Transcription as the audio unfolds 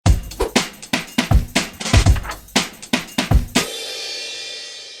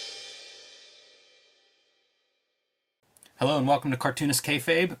Hello and welcome to Cartoonist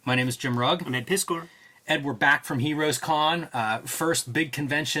Kayfabe. My name is Jim Rugg. I'm Ed Piskor. Ed, we're back from Heroes Con. First big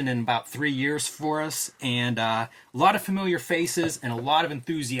convention in about 3 years for us, and a lot of familiar faces and a lot of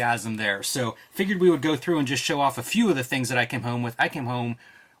enthusiasm there. So figured we would go through and just show off a few of the things that I came home with. I came home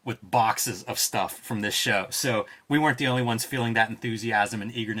with boxes of stuff from this show, so we weren't the only ones feeling that enthusiasm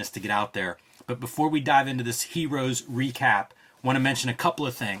and eagerness to get out there. But before we dive into this Heroes recap, I want to mention a couple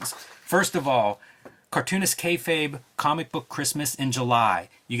of things. First of all, Cartoonist Kayfabe Comic Book Christmas in July.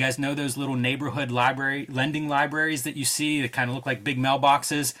 You guys know those little neighborhood lending libraries that you see that kind of look like big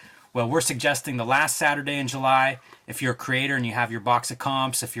mailboxes? Well, we're suggesting the last Saturday in July. If you're a creator and you have your box of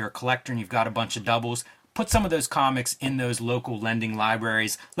comps, if you're a collector and you've got a bunch of doubles, put some of those comics in those local lending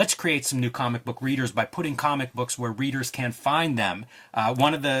libraries. Let's create some new comic book readers by putting comic books where readers can find them.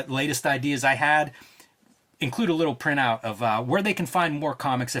 One of the latest ideas I had, include a little printout of where they can find more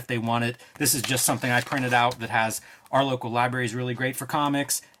comics if they want it. This is just something I printed out that has our local library is really great for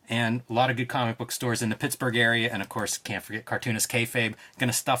comics and a lot of good comic book stores in the Pittsburgh area. And of course, can't forget Cartoonist Kayfabe. Going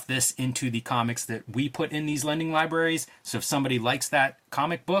to stuff this into the comics that we put in these lending libraries. So if somebody likes that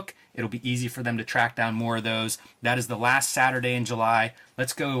comic book, it'll be easy for them to track down more of those. That is the last Saturday in July.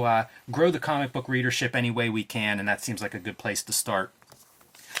 Let's go grow the comic book readership any way we can. And that seems like a good place to start.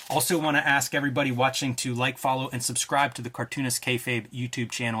 Also want to ask everybody watching to like, follow, and subscribe to the Cartoonist Kayfabe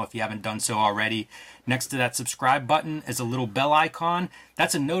YouTube channel if you haven't done so already. Next to that subscribe button is a little bell icon.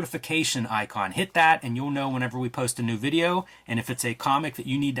 That's a notification icon. Hit that and you'll know whenever we post a new video. And if it's a comic that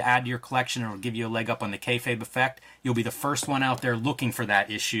you need to add to your collection, it'll give you a leg up on the Kayfabe effect. You'll be the first one out there looking for that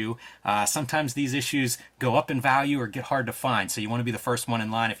issue. Sometimes these issues go up in value or get hard to find. So you want to be the first one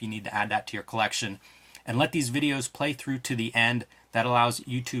in line if you need to add that to your collection. And let these videos play through to the end. That allows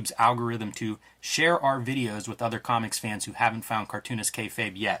YouTube's algorithm to share our videos with other comics fans who haven't found Cartoonist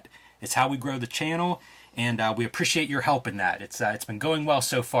Kayfabe yet. It's how we grow the channel, and we appreciate your help in that. It's been going well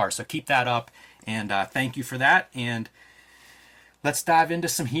so far, so keep that up, and thank you for that. And let's dive into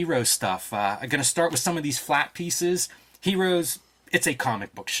some Heroes stuff. I'm going to start with some of these flat pieces. Heroes, it's a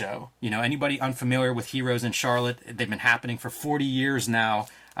comic book show. You know, anybody unfamiliar with Heroes in Charlotte, they've been happening for 40 years now.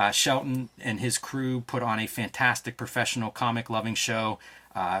 Shelton and his crew put on a fantastic professional comic-loving show.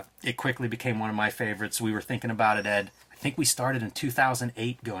 It quickly became one of my favorites. We were thinking about it, Ed. I think we started in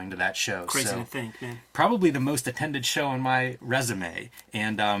 2008 going to that show. Crazy to think, man. Probably the most attended show on my resume.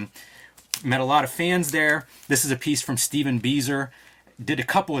 And met a lot of fans there. This is a piece from Steven Beezer. Did a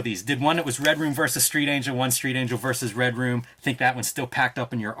couple of these. Did one that was Red Room versus Street Angel, one Street Angel versus Red Room. I think that one's still packed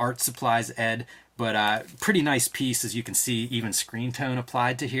up in your art supplies, Ed. But pretty nice piece, as you can see, even screen tone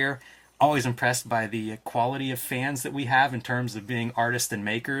applied to here. Always impressed by the quality of fans that we have in terms of being artists and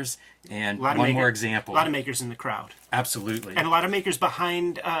makers. And one more example. A lot of makers in the crowd. Absolutely. And a lot of makers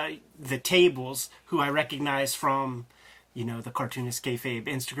behind the tables who I recognize from, you know, the Cartoonist Kayfabe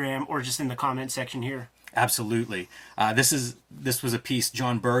Instagram or just in the comment section here. Absolutely. This was a piece,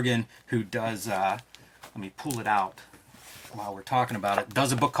 John Bergen, who does, let me pull it out while we're talking about it,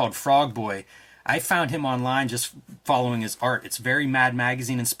 does a book called Frog Boy. I found him online just following his art. It's very Mad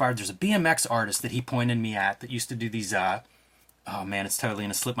Magazine inspired. There's a BMX artist that he pointed me at that used to do these, oh man, it's totally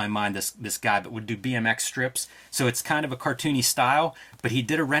going to slip my mind, this guy, but would do BMX strips. So it's kind of a cartoony style, but he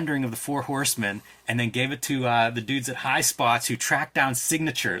did a rendering of the Four Horsemen and then gave it to the dudes at High Spots who tracked down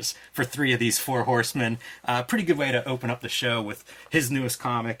signatures for 3 of these Four Horsemen. Pretty good way to open up the show with his newest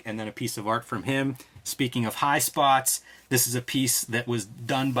comic and then a piece of art from him. Speaking of High Spots, this is a piece that was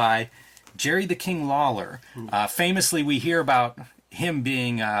done by Jerry the King Lawler. Famously, we hear about him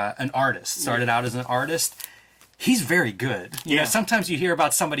being an artist. Started out as an artist. He's very good. You know, sometimes you hear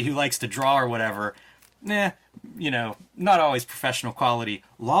about somebody who likes to draw or whatever. You know, not always professional quality.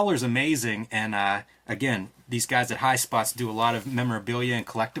 Lawler's amazing. And again, these guys at High Spots do a lot of memorabilia and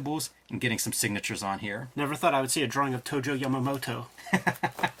collectibles and getting some signatures on here. Never thought I would see a drawing of Tojo Yamamoto.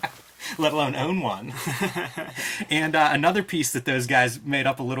 Let alone own one. And another piece that those guys made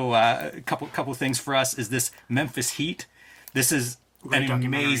up a little, couple things for us is this Memphis Heat. This is an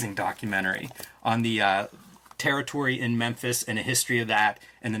amazing documentary on the territory in Memphis and a history of that.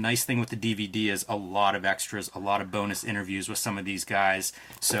 And the nice thing with the DVD is a lot of extras, a lot of bonus interviews with some of these guys.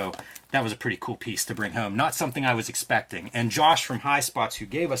 So that was a pretty cool piece to bring home. Not something I was expecting. And Josh from High Spots, who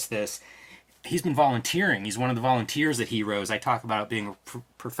gave us this, he's been volunteering. He's one of the volunteers at Heroes. I talk about it being a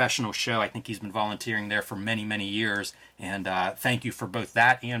professional show. I think he's been volunteering there for many, many years. And thank you for both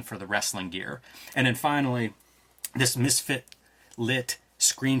that and for the wrestling gear. And then finally, this Misfit Lit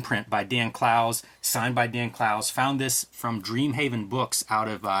screen print by Dan Clowes, signed by Dan Clowes. Found this from Dreamhaven Books out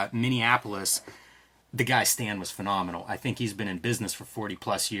of Minneapolis. The guy's stand was phenomenal. I think he's been in business for 40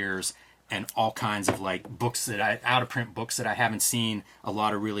 plus years. and all kinds of like books out of print books that I haven't seen. A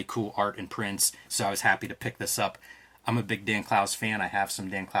lot of really cool art and prints. So I was happy to pick this up. I'm a big Dan Clowes fan. I have some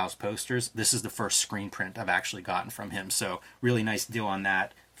Dan Clowes posters. This is the first screen print I've actually gotten from him. So really nice deal on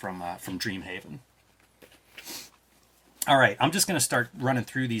that from Dreamhaven. All right, I'm just going to start running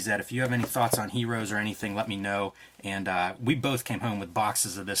through these, Ed. If you have any thoughts on Heroes or anything, let me know. And we both came home with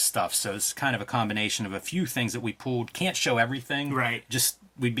boxes of this stuff, so it's kind of a combination of a few things that we pulled. Can't show everything. Right. Just,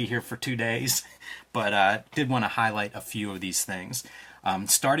 we'd be here for 2 days. But did want to highlight a few of these things.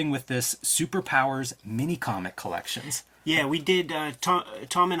 Starting with this Superpowers mini comic collections. Yeah, we did.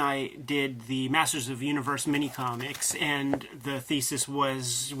 Tom and I did the Masters of the Universe mini comics, and the thesis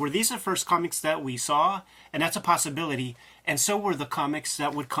was: were these the first comics that we saw? And that's a possibility. And so were the comics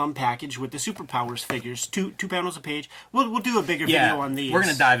that would come packaged with the Superpowers figures, two panels a page. We'll do a bigger video on these. We're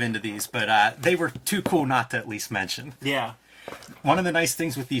gonna dive into these, but they were too cool not to at least mention. Yeah. One of the nice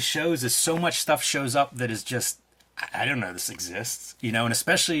things with these shows is so much stuff shows up that is just, I don't know this exists, you know, and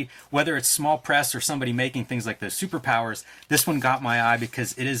especially whether it's small press or somebody making things like the Superpowers, this one got my eye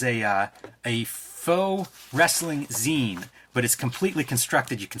because it is a faux wrestling zine, but it's completely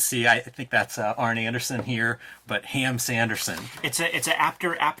constructed. You can see, I think that's Arn Anderson here, but Ham Sanderson. It's a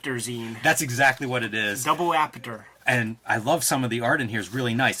Apter zine. That's exactly what it is. Double Apter. And I love some of the art in here. Is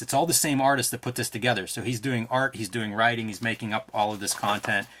really nice. It's all the same artist that put this together. So he's doing art, he's doing writing, he's making up all of this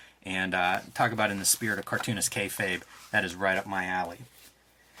content. And talk about in the spirit of cartoonist kayfabe, that is right up my alley.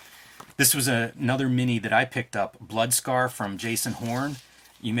 This was another mini that I picked up, Blood Scar from Jason Horn.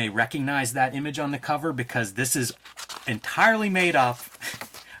 You may recognize that image on the cover because this is entirely made up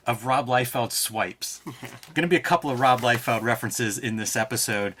of Rob Liefeld swipes. Going to be a couple of Rob Liefeld references in this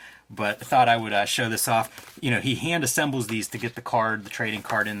episode, but I thought I would show this off. You know, he hand assembles these to get the card, the trading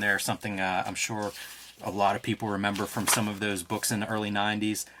card in there, something I'm sure a lot of people remember from some of those books in the early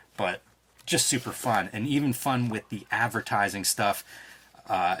 90s. But just super fun, and even fun with the advertising stuff.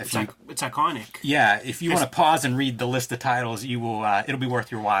 It's iconic. Yeah, if you want to pause and read the list of titles, you will. It'll be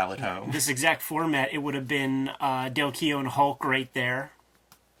worth your while at home. This exact format, it would have been Del Keough and Hulk right there.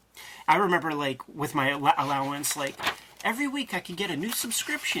 I remember, like, with my allowance, like, every week I could get a new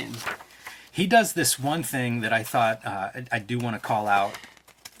subscription. He does this one thing that I thought I do want to call out.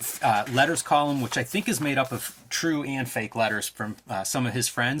 Letters column, which I think is made up of true and fake letters from some of his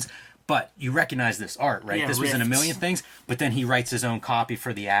friends, but you recognize this art, right? Yeah, this was riffs. in a million things, but then he writes his own copy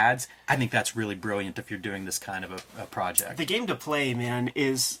for the ads. I think that's really brilliant if you're doing this kind of a project. The game to play, man,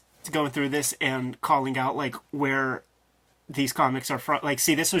 is going through this and calling out, like, where these comics are from. Like,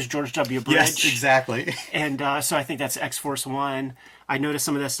 see, this was George W. Bridge. Yes, exactly. And so I think that's X-Force 1. I noticed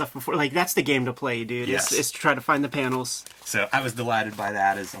some of that stuff before. Like, that's the game to play, dude. Yes. It's to try to find the panels. So I was delighted by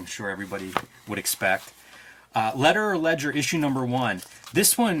that, as I'm sure everybody would expect. Letter or Ledger, issue number 1.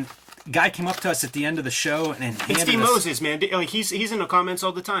 This one, guy came up to us at the end of the show and handed It's D. us... Moses, man. Like, he's in the comments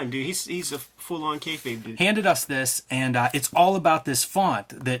all the time, dude. He's a full-on kayfabe dude. Handed us this, and it's all about this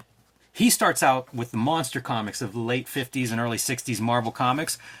font that he starts out with the monster comics of the late 50s and early 60s Marvel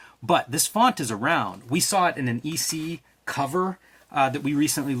comics, but this font is around. We saw it in an EC cover that we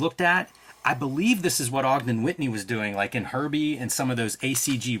recently looked at. I believe this is what Ogden Whitney was doing, like in Herbie and some of those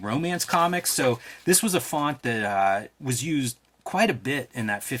ACG romance comics. So this was a font that was used quite a bit in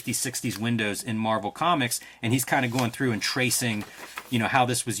that 50s, 60s windows in Marvel Comics, and he's kind of going through and tracing, you know, how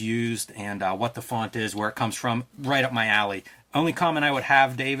this was used and what the font is, where it comes from, right up my alley. Only comment I would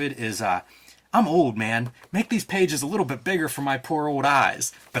have, David, is I'm old, man. Make these pages a little bit bigger for my poor old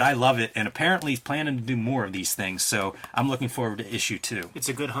eyes. But I love it, and apparently he's planning to do more of these things, so I'm looking forward to issue 2. It's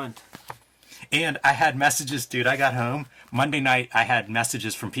a good hunt. And I had messages, dude. I got home Monday night. I had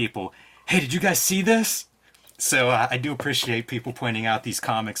messages from people. Hey, did you guys see this? So I do appreciate people pointing out these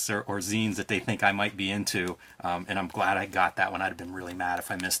comics or zines that they think I might be into. And I'm glad I got that one. I'd have been really mad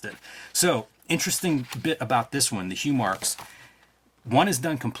if I missed it. So interesting bit about this one, the hue marks. One is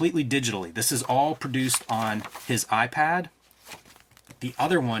done completely digitally. This is all produced on his iPad. The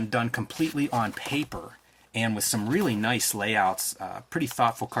other one done completely on paper and with some really nice layouts, pretty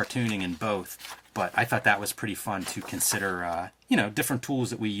thoughtful cartooning in both. But I thought that was pretty fun to consider, you know, different tools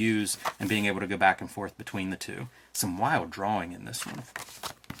that we use and being able to go back and forth between the two. Some wild drawing in this one.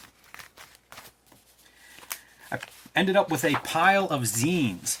 I ended up with a pile of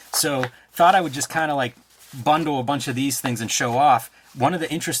zines. So thought I would just kind of like bundle a bunch of these things and show off. One of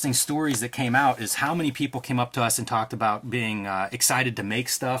the interesting stories that came out is how many people came up to us and talked about being excited to make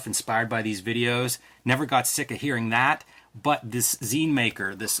stuff inspired by these videos. Never got sick of hearing that. But this zine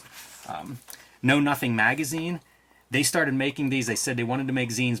maker, this Know Nothing magazine, they started making these. They said they wanted to make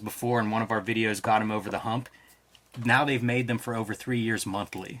zines before, and one of our videos got them over the hump. now they've made them for over 3 years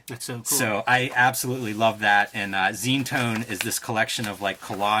monthly. That's so cool. So I absolutely love that. And Zine Tone is this collection of like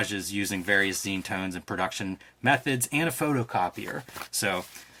collages using various zine tones and production methods and a photocopier. So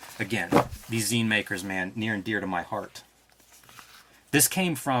again, these zine makers, man, near and dear to my heart. This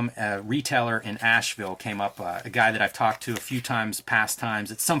came from a retailer in Asheville, came up, a guy that I've talked to a few times, past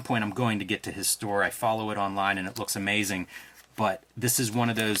times. At some point, I'm going to get to his store. I follow it online, and it looks amazing. But this is one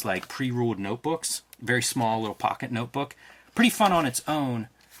of those, like, pre-ruled notebooks. Very small, little pocket notebook. Pretty fun on its own,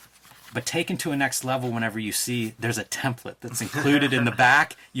 but taken to a next level whenever you see there's a template that's included in the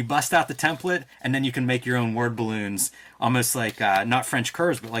back. You bust out the template, and then you can make your own word balloons. Almost like, not French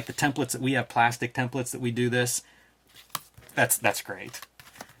curves, but like the templates that we have, plastic templates that we do this. That's great.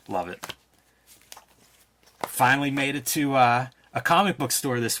 Love it. Finally made it to a comic book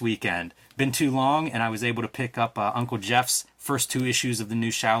store this weekend. Been too long, and I was able to pick up Uncle Jeff's first 2 issues of the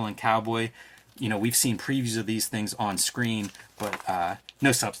new Shaolin Cowboy. You know, we've seen previews of these things on screen, but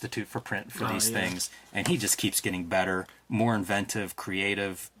no substitute for print for these things. And he just keeps getting better, more inventive,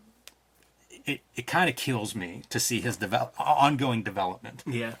 creative. It kind of kills me to see his ongoing development.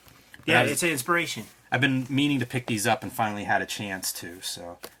 Yeah. Yeah, it's an inspiration. I've been meaning to pick these up and finally had a chance to,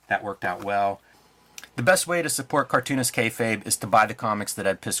 so that worked out well. The best way to support Cartoonist Kayfabe is to buy the comics that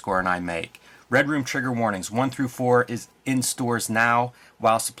Ed Piskor and I make. Red Room Trigger Warnings 1 through 4 is in stores now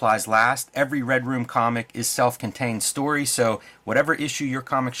while supplies last. Every Red Room comic is self-contained story, so whatever issue your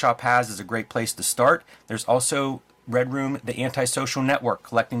comic shop has is a great place to start. There's also Red Room, the Antisocial Network,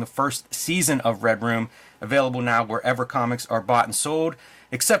 collecting the first season of Red Room, available now wherever comics are bought and sold,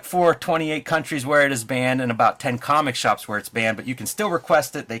 except for 28 countries where it is banned and about 10 comic shops where it's banned, but you can still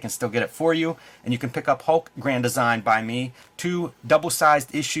request it, they can still get it for you, and you can pick up Hulk Grand Design by me, 2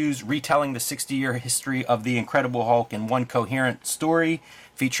 double-sized issues retelling the 60-year history of the Incredible Hulk in one coherent story,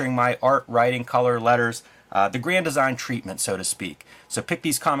 featuring my art, writing, color, letters, the Grand Design treatment, so to speak. So pick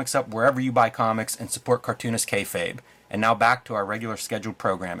these comics up wherever you buy comics and support Cartoonist Kayfabe. And now back to our regular scheduled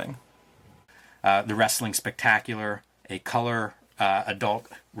programming. The Wrestling Spectacular, a color adult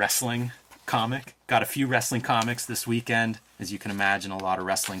wrestling comic. Got a few wrestling comics this weekend. As you can imagine, a lot of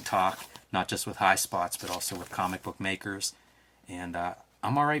wrestling talk, not just with High Spots, but also with comic book makers. And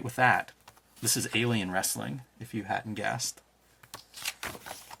I'm all right with that. This is Alien Wrestling, if you hadn't guessed.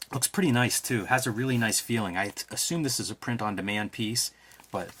 Looks pretty nice, too. Has a really nice feeling. I assume this is a print-on-demand piece,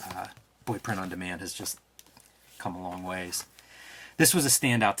 but boy, print-on-demand has just come a long ways. This was a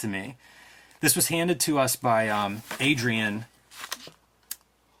standout to me. This was handed to us by Adrian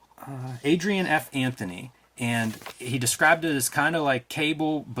F. Anthony, and he described it as kind of like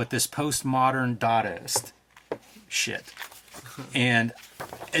Cable, but this postmodern Dadaist shit. And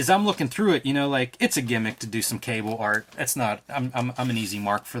as I'm looking through it, you know, like, it's a gimmick to do some Cable art. That's not, I'm an easy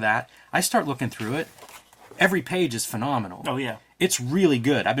mark for that. I start looking through it. Every page is phenomenal. Oh, yeah. It's really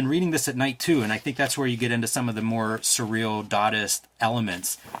good. I've been reading this at night, too, and I think that's where you get into some of the more surreal Dadaist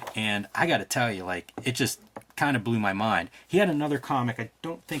elements. And I got to tell you, like, it just kind of blew my mind. He had another comic. I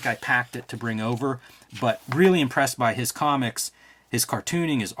don't think I packed it to bring over, but really impressed by his comics, his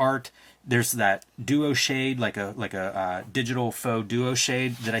cartooning, his art. There's that duo shade, like a digital faux duo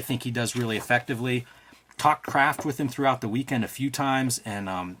shade that I think he does really effectively. Talked craft with him throughout the weekend a few times, and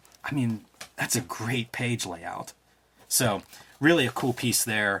I mean, that's a great page layout. So really a cool piece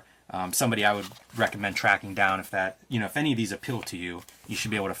there. Somebody I would recommend tracking down if that, you know, if any of these appeal to you, you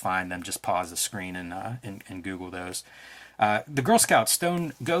should be able to find them. Just pause the screen and Google those. The Girl Scout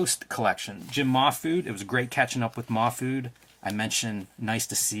Stone Ghost collection, Jim Mahfood. It was great catching up with Mahfood. I mentioned nice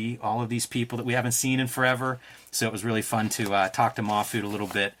to see all of these people that we haven't seen in forever. So it was really fun to talk to Mahfood a little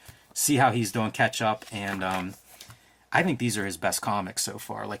bit, see how he's doing catch up, and I think these are his best comics so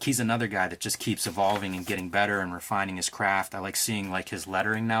far. Like, he's another guy that just keeps evolving and getting better and refining his craft. I like seeing, like, his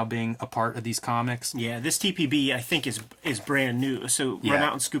lettering now being a part of these comics. Yeah, this TPB, I think, is brand new. So run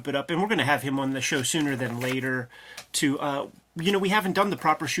out and scoop it up. And we're going to have him on the show sooner than later to, you know, we haven't done the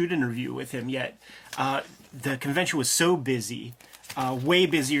proper shoot interview with him yet. The convention was so busy, way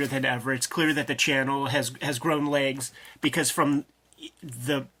busier than ever. It's clear that the channel has grown legs because from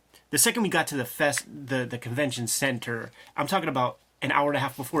the second we got to the convention center, I'm talking about an hour and a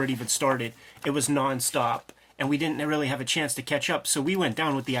half before it even started, it was nonstop, and we didn't really have a chance to catch up. So we went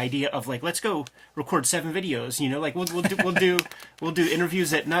down with the idea of, like, let's go record 7 videos. You know, like we'll do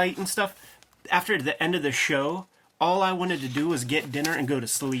interviews at night and stuff. After the end of the show, all I wanted to do was get dinner and go to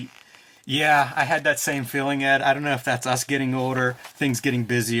sleep. Yeah, I had that same feeling, Ed. I don't know if that's us getting older, things getting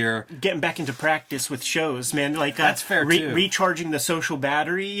busier. Getting back into practice with shows, man. Like, that's fair, too. Recharging the social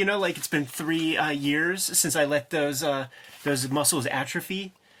battery, you know, like, it's been 3 years since I let those muscles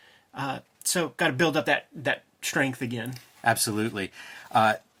atrophy. So got to build up that strength again. Absolutely.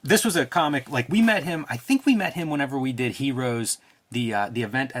 This was a comic, like we met him, I think we met him whenever we did Heroes, the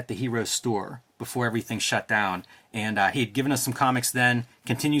event at the Heroes store before everything shut down. And he had given us some comics then,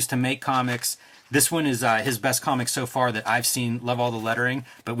 continues to make comics. This one is his best comic so far that I've seen. Love all the lettering.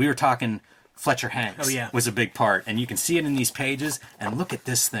 But we were talking Fletcher Hanks was a big part. And you can see it in these pages. And look at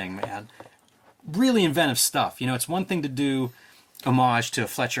this thing, man. Really inventive stuff. You know, it's one thing to do homage to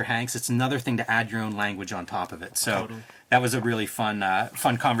Fletcher Hanks. It's another thing to add your own language on top of it. So that was a really fun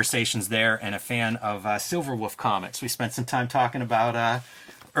conversations there, and a fan of Silverwolf comics. We spent some time talking about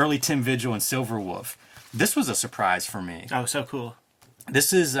early Tim Vigil and Silverwolf. This was a surprise for me. Oh, so cool.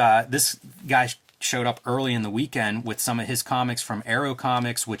 This is this guy showed up early in the weekend with some of his comics from Arrow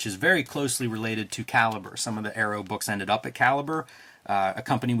Comics, which is very closely related to Caliber. Some of the Arrow books ended up at Caliber, a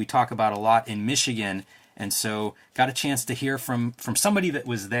company we talk about a lot in Michigan. And so got a chance to hear from somebody that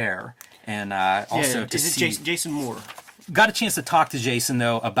was there, and also to see Jason Moore. Got a chance to talk to Jason,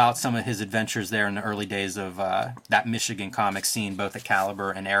 though, about some of his adventures there in the early days of that Michigan comic scene, both at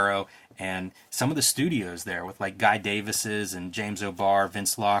Caliber and Arrow, and some of the studios there with like Guy Davis's and James O'Barr,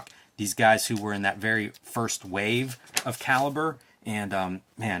 Vince Locke, these guys who were in that very first wave of Caliber. And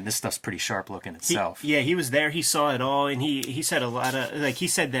man, this stuff's pretty sharp looking itself. He was there. He saw it all, and he said a lot of, like, he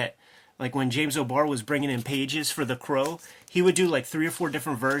said that, like, when James O'Barr was bringing in pages for The Crow, he would do like 3 or 4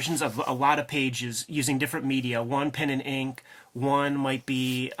 different versions of a lot of pages using different media. One pen and ink, one might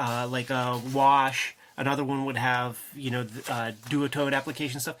be like a wash, another one would have, you know, Duotone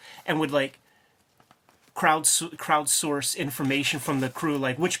application stuff, and would like crowdsource information from the crew,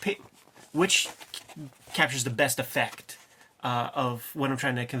 like which captures the best effect of what I'm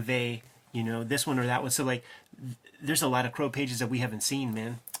trying to convey, you know, this one or that one. So like, there's a lot of Crow pages that we haven't seen,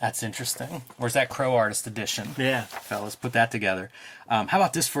 man. That's interesting. Where's that Crow Artist Edition? Yeah. Fellas, put that together. How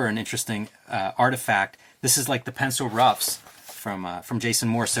about this for an interesting artifact? This is like the pencil roughs from Jason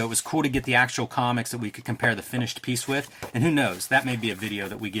Moore. So it was cool to get the actual comics that we could compare the finished piece with. And who knows, that may be a video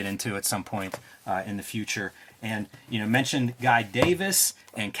that we get into at some point in the future. And, you know, mentioned Guy Davis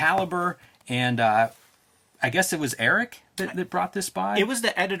and Caliber, and I guess it was Eric that brought this by? It was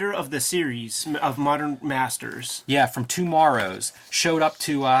the editor of the series of Modern Masters. Yeah, from Tomorrows. Showed up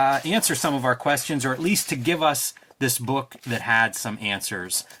to answer some of our questions, or at least to give us this book that had some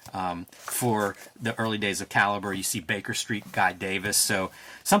answers for the early days of Caliber. You see Baker Street, Guy Davis. So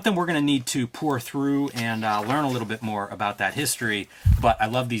something we're going to need to pour through and learn a little bit more about that history. But I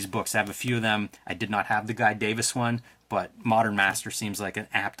love these books. I have a few of them. I did not have the Guy Davis one, but Modern Master seems like an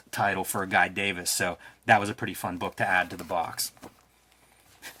apt title for a Guy Davis. So that was a pretty fun book to add to the box.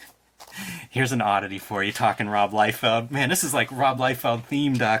 Here's an oddity for you, talking Rob Liefeld. Man, this is like Rob Liefeld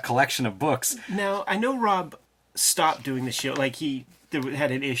themed collection of books. Now, I know Rob stopped doing the show, like he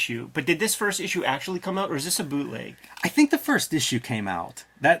had an issue, but did this first issue actually come out, or is this a bootleg? I think the first issue came out.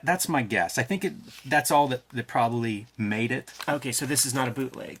 That's my guess. I think that's all that probably made it. Okay, so this is not a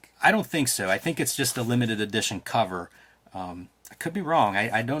bootleg. I don't think so. I think it's just a limited edition cover. I could be wrong.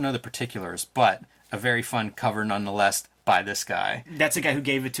 I don't know the particulars, but a very fun cover nonetheless by this guy. That's the guy who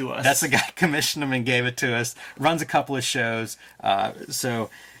gave it to us. That's the guy who commissioned him and gave it to us. Runs a couple of shows. So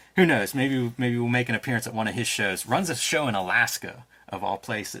who knows? Maybe we'll make an appearance at one of his shows. Runs a show in Alaska, of all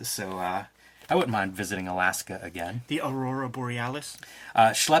places. So I wouldn't mind visiting Alaska again. The Aurora Borealis.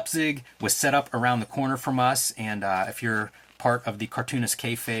 Schleppzig was set up around the corner from us, and if you're part of the Cartoonist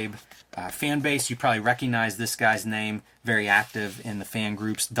Kayfabe fan base, you probably recognize this guy's name. Very active in the fan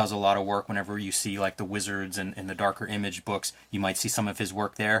groups, does a lot of work. Whenever you see like the Wizards and the Darker Image books, you might see some of his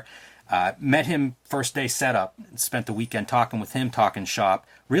work there. Met him first day setup, spent the weekend talking with him, talking shop.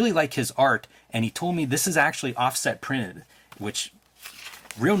 Really like his art, and he told me this is actually offset printed, which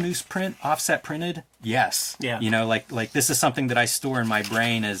real newsprint, offset printed, yes. Yeah. You know, like this is something that I store in my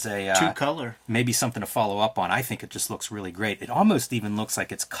brain as a Two color. Maybe something to follow up on. I think it just looks really great. It almost even looks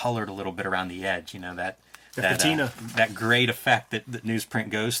like it's colored a little bit around the edge. You know, that patina, that great effect that newsprint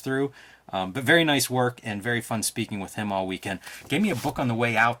goes through. But very nice work, and very fun speaking with him all weekend. Gave me a book on the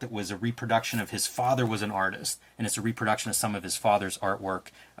way out that was a reproduction of his father was an artist, and it's a reproduction of some of his father's artwork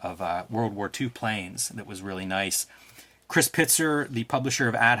of World War II planes that was really nice. Chris Pitzer, the publisher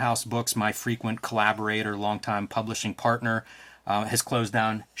of Ad House Books, my frequent collaborator, longtime publishing partner, has closed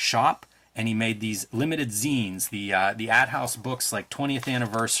down shop, and he made these limited zines. The Ad House Books like 20th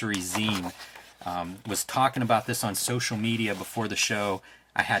anniversary zine. Was talking about this on social media before the show.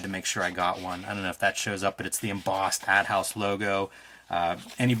 I had to make sure I got one. I don't know if that shows up, but it's the embossed Ad House logo.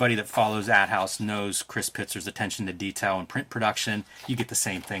 Anybody that follows Ad House knows Chris Pitzer's attention to detail and print production. You get the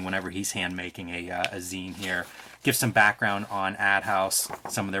same thing whenever he's hand making a zine here. give some background on Ad House,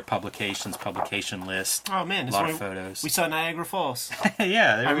 some of their publications, publication list. Oh man, a lot of photos. We saw Niagara Falls.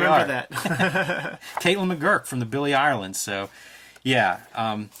 Yeah, there I we remember are. that. Caitlin McGurk from the Billy Ireland. So, yeah,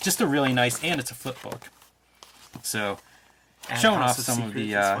 just a really nice, and it's a flip book. So, showing off some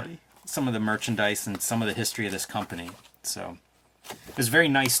of the merchandise and some of the history of this company. So, it was very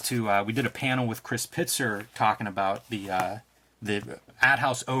nice to. We did a panel with Chris Pitzer talking about the Ad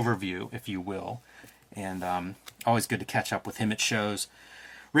House overview, if you will, and always good to catch up with him at shows.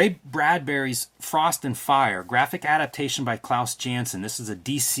 Ray Bradbury's Frost and Fire, graphic adaptation by Klaus Janson. This is a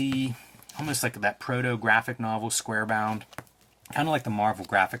DC, almost like that proto-graphic novel, square-bound, kind of like the Marvel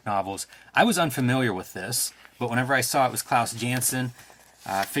graphic novels. I was unfamiliar with this, but whenever I saw it was Klaus Janson,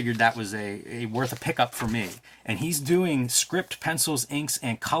 I figured that was a worth a pickup for me. And he's doing script, pencils, inks,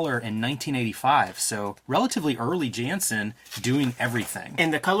 and color in 1985, so relatively early Janson doing everything.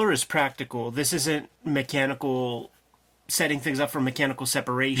 And the color is practical. This isn't mechanical, setting things up for mechanical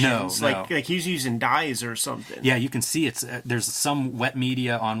separations. No. Like he's using dyes or something. Yeah, you can see it's there's some wet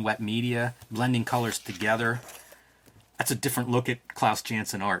media on wet media, blending colors together. That's a different look at Klaus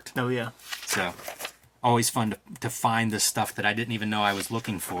Janson art. Oh yeah. So, always fun to find this stuff that I didn't even know I was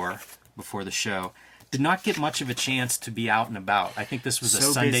looking for before the show. Did not get much of a chance to be out and about. I think this was a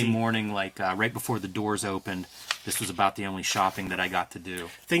Sunday busy morning, like right before the doors opened. This was about the only shopping that I got to do.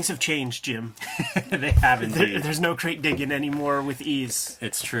 Things have changed, Jim. They have indeed. There's no crate digging anymore with ease.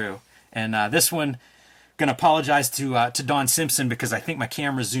 It's true. And this one, gonna apologize to Don Simpson because I think my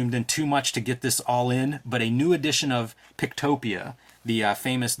camera zoomed in too much to get this all in. But a new edition of Pictopia, the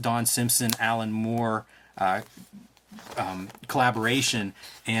famous Don Simpson, Alan Moore collaboration,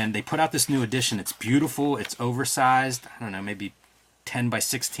 and they put out this new edition. It's beautiful. It's oversized. I don't know, maybe 10 by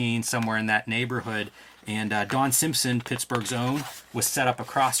 16, somewhere in that neighborhood. And Don Simpson, Pittsburgh's own, was set up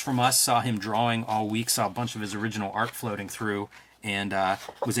across from us. Saw him drawing all week. Saw a bunch of his original art floating through, and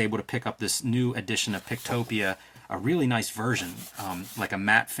was able to pick up this new edition of Pictopia, a really nice version, like a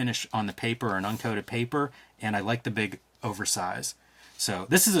matte finish on the paper, or an uncoated paper, and I like the big oversize. So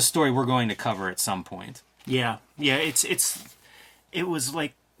this is a story we're going to cover at some point. Yeah. It was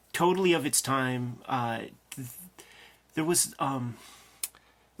like totally of its time. There was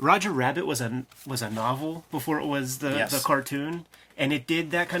Roger Rabbit was a novel before it was the cartoon, and it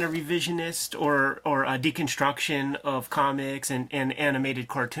did that kind of revisionist or a deconstruction of comics and animated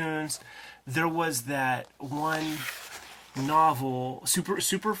cartoons. There was that one novel,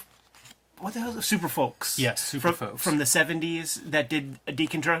 what the hell is it? Super Folks? Yes, Super Folks. From the 70s that did a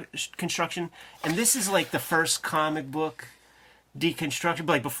deconstruction. And this is like the first comic book deconstruction,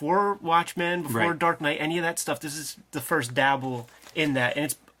 like before Watchmen, before Dark Knight, any of that stuff. This is the first dabble in that. And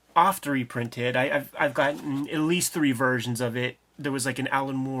it's oft reprinted. I've gotten at least 3 versions of it. There was like an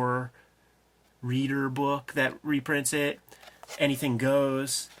Alan Moore reader book that reprints it. Anything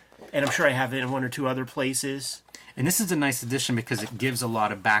Goes. And I'm sure I have it in 1 or 2 other places. And this is a nice addition because it gives a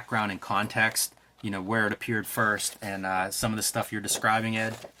lot of background and context, where it appeared first, and some of the stuff you're describing,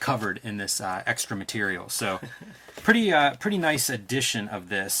 Ed, covered in this extra material. So pretty nice addition of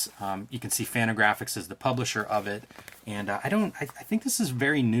this. You can see Fantagraphics is the publisher of it, and I think this is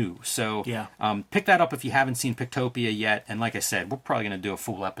very new. So yeah. Pick that up if you haven't seen Pictopia yet. And like I said, we're probably going to do a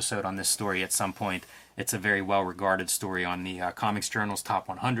full episode on this story at some point. It's a very well-regarded story on the Comics Journal's Top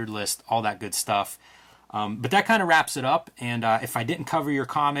 100 list, all that good stuff. But that kind of wraps it up, and if I didn't cover your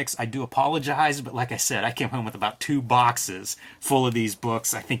comics, I do apologize, but like I said, I came home with about 2 boxes full of these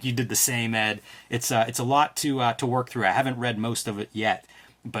books. I think you did the same, Ed. It's a lot to work through. I haven't read most of it yet,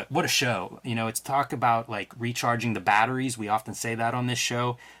 but what a show. It's talk about like recharging the batteries. We often say that on this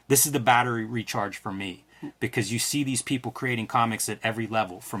show. This is the battery recharge for me, because you see these people creating comics at every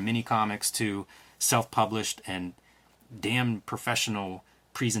level, from mini comics to self-published and damn professional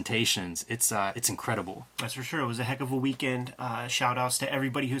presentations. It's incredible. That's for sure. It was a heck of a weekend. Shout outs to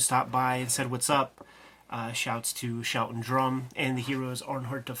everybody who stopped by and said what's up. Shouts to Shout and Drum and the Heroes Aren't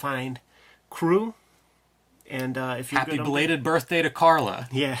Hard to Find crew. And if you're Happy good, belated birthday to Carla.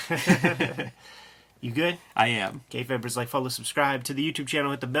 Yeah. You good? I am. K-Febers, like, follow, subscribe to the YouTube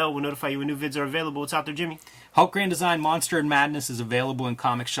channel, hit the bell. We'll notify you when new vids are available. What's out there, Jimmy? Hulk Grand Design Monster and Madness is available in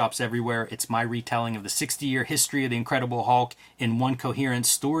comic shops everywhere. It's my retelling of the 60-year history of the Incredible Hulk in one coherent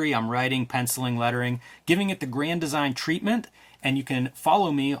story. I'm writing, penciling, lettering, giving it the Grand Design treatment. And you can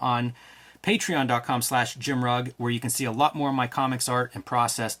follow me on patreon.com/JimRugg, where you can see a lot more of my comics art and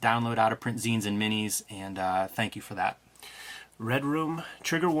process, download out-of-print zines and minis, and thank you for that. Red Room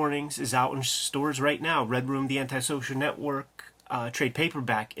Trigger Warnings is out in stores right now. Red Room, the Antisocial Network trade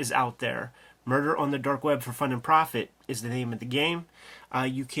paperback is out there. Murder on the Dark Web for Fun and Profit is the name of the game.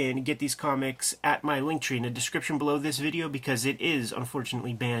 You can get these comics at my link tree in the description below this video, because it is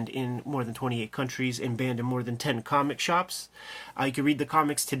unfortunately banned in more than 28 countries and banned in more than 10 comic shops. You can read the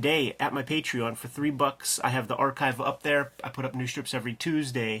comics today at my Patreon for $3. I have the archive up there. I put up new strips every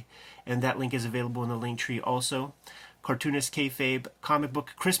Tuesday, and that link is available in the link tree also. Cartoonist Kayfabe Comic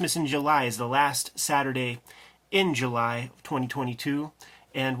Book Christmas in July is the last Saturday in July of 2022.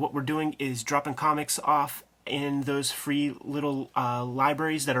 And what we're doing is dropping comics off in those free little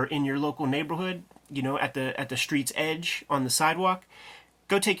libraries that are in your local neighborhood, you know, at the street's edge on the sidewalk.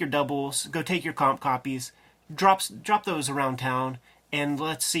 Go take your doubles, go take your comp copies, drop those around town, and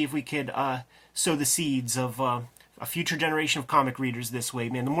let's see if we could sow the seeds of a future generation of comic readers this way,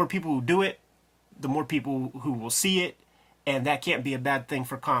 man. The more people who do it, the more people who will see it, and that can't be a bad thing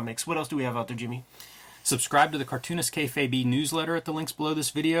for comics. What else do we have out there, Jimmy? Subscribe to the Cartoonist Kayfabe newsletter at the links below this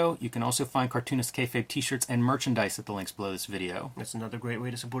video. You can also find Cartoonist Kayfabe t-shirts and merchandise at the links below this video. That's another great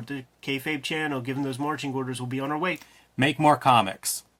way to support the Kayfabe channel. Given those marching orders, we'll be on our way. Make more comics.